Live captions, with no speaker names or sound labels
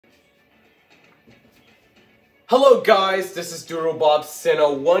Hello guys, this is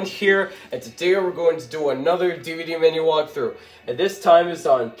DoodleBob1 here, and today we're going to do another DVD menu walkthrough. And this time it's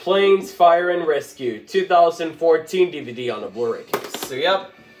on Planes, Fire and Rescue 2014 DVD on a Blu-ray case. So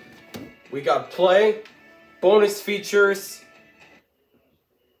yep, we got play, bonus features,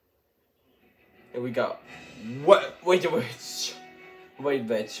 and we got wait,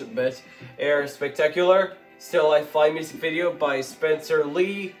 Air Spectacular, Still Life Fly music video by Spencer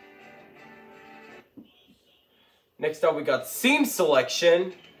Lee. Next up, we got Scene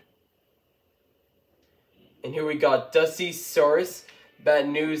Selection. And here we got Dusty Source. Bad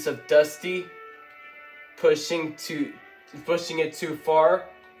news of Dusty. Pushing it too far.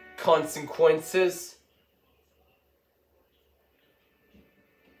 Consequences.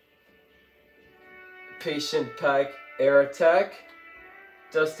 Patient Pack Air Attack.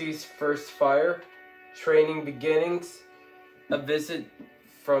 Dusty's First Fire. Training Beginnings. A Visit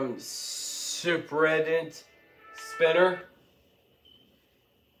from Subreddit Spinner.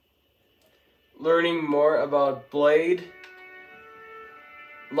 Learning more about Blade.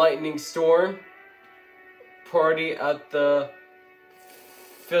 Lightning Storm. Party at the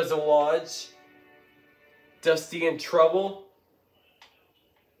Fizzle Lodge. Dusty in Trouble.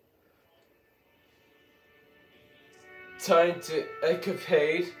 Time to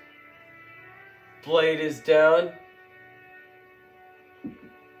Escapade. Blade is Down.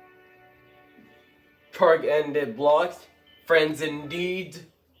 Park Ended Blocked. Friends Indeed.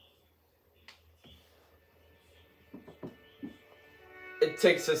 It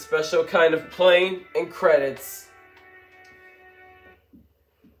Takes a Special Kind of Plane, and credits.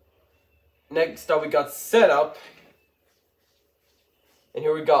 Next up we got Setup. And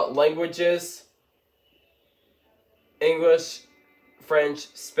here we got languages. English, French,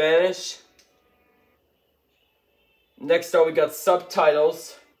 Spanish. Next up we got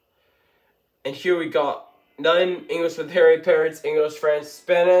subtitles. And here we got none, English with Harry Parrots, English, French,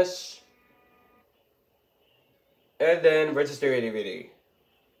 Spanish. And then register a DVD.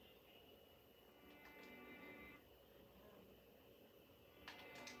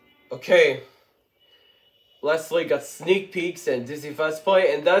 Okay. Lastly, got sneak peeks and Disney Fast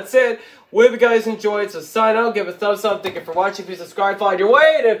Play, and that's it. We hope you guys enjoyed, so sign out, give a thumbs up, thank you for watching, please subscribe, find your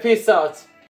way, and peace out.